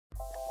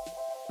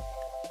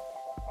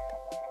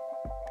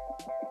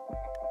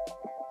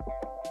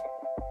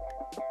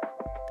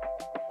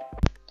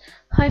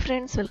Hi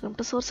friends, welcome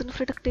to Source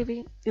Infratek TV.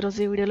 ఈరోజు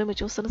ఈ వీడియోలో మీరు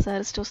చూస్తున్న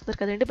సారీస్ చూస్తున్నారు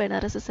కదండి,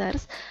 Banarasi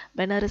saris,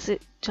 Banarasi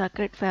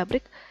jacket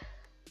fabric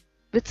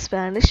with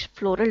Spanish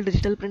floral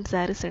digital print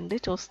saris అండి.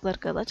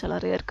 చూస్తున్నారు కదా, చాలా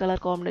రేర్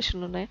కలర్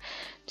కాంబినేషన్ ఉన్నాయి,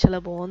 చాలా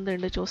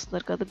బాగుందండి.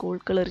 చూస్తున్నారు కదా,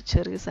 గోల్డ్ కలర్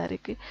ఇచ్చారు ఈ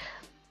సారీకి.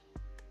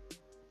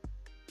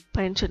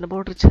 పైన చిన్న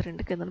బోర్డర్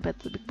ఇచ్చారండి, కింద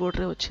పెద్ద బిగ్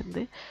బోర్డరే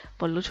వచ్చింది.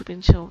 పళ్ళు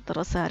చూపించాం.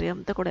 తర్వాత శారీ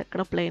అంతా కూడా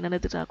ఎక్కడ ప్లెయిన్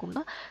అనేది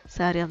రాకుండా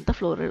శారీ అంతా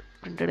ఫ్లోరల్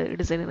ప్రింటెడ్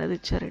డిజైన్ అనేది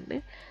ఇచ్చారండి.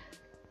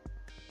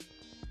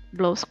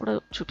 బ్లౌజ్ కూడా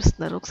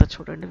చూపిస్తున్నారు, ఒకసారి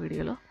చూడండి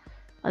వీడియోలో.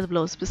 అది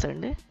బ్లౌజ్ పీస్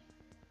అండి.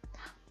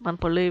 మన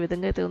పళ్ళు ఏ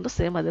విధంగా అయితే ఉందో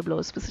సేమ్ అదే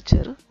బ్లౌజ్ పీస్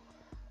ఇచ్చారు.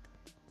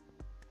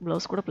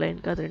 బ్లౌజ్ కూడా ప్లెయిన్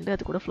కాదండి,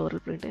 అది కూడా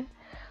ఫ్లోరల్ ప్రింటే.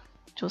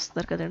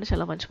 చూస్తున్నారు కదండి,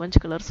 చాలా మంచి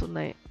మంచి కలర్స్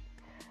ఉన్నాయి.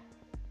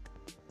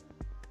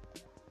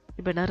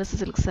 ఈ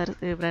Banarasi silk sari,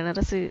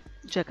 Banarasi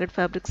jacket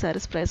fabric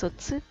saris price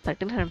వచ్చి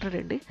 1300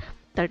 అండి.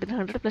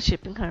 1300 ప్లస్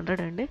షిప్పింగ్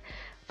 100 అండి.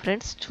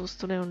 ఫ్రెండ్స్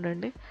చూస్తూనే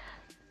ఉండండి.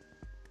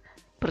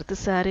 ప్రతి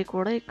శారీ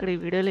కూడా ఇక్కడ ఈ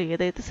వీడియోలో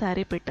ఏదైతే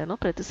శారీ పెట్టానో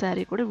ప్రతి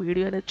శారీ కూడా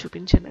వీడియో అనేది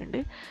చూపించానండి.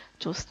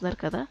 చూస్తున్నారు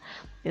కదా,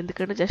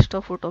 ఎందుకంటే జస్ట్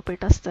ఆ ఫోటో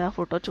పెట్టేస్తే ఆ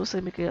ఫోటో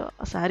చూసి మీకు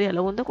ఆ శారీ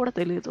ఎలా ఉందో కూడా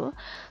తెలియదు.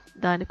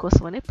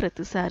 దానికోసమని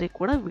ప్రతి శారీ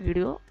కూడా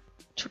వీడియో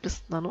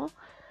చూపిస్తున్నాను.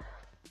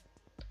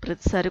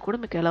 ప్రతి శారీ కూడా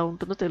మీకు ఎలా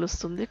ఉంటుందో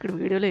తెలుస్తుంది. ఇక్కడ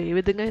వీడియోలో ఏ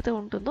విధంగా అయితే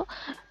ఉంటుందో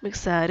మీకు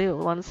శారీ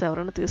వన్స్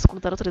ఎవరైనా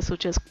తీసుకున్న తర్వాత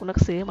రిసీవ్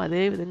చేసుకున్నాక సేమ్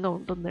అదే విధంగా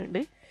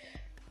ఉంటుందండి.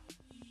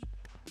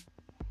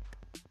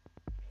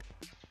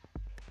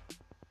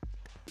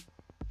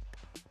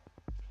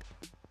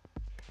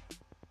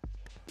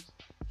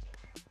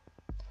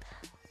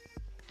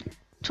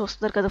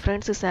 చూస్తున్నారు కదా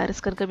ఫ్రెండ్స్, ఈ శారీస్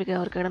కనుక మీకు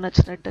ఎవరికైనా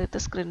నచ్చినట్టయితే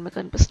స్క్రీన్ మీద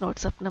కనిపిస్తున్న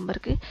వాట్సాప్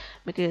నెంబర్కి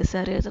మీకు ఏ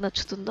శారీ అయితే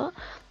నచ్చుతుందో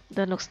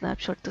దాన్ని ఒక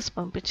స్నాప్షాట్ తీసి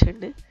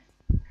పంపించండి.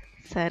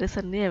 శారీస్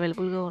అన్నీ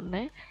అవైలబుల్గా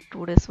ఉన్నాయి.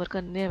 2 days వరకు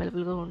అన్నీ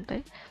అవైలబుల్గా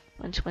ఉంటాయి,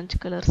 మంచి మంచి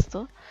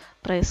కలర్స్తో.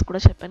 ప్రైస్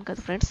కూడా చెప్పాను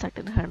కదా ఫ్రెండ్స్,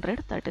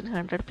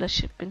 1300 ప్లస్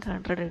షిప్పింగ్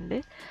 100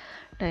 అండి.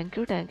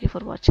 Thank you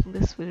for watching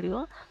this video.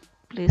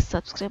 Please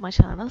subscribe my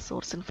channel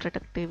source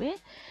Infratech TV.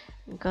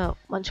 ఇంకా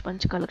మంచి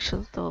మంచి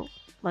కలెక్షన్స్తో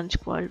మంచి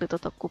క్వాలిటీతో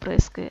తక్కువ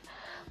ప్రైస్కే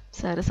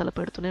శారీస్ అలా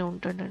పెడుతూనే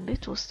ఉంటానండి.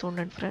 చూస్తూ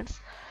ఉండండి friends.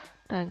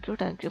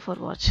 Thank you for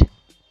watching.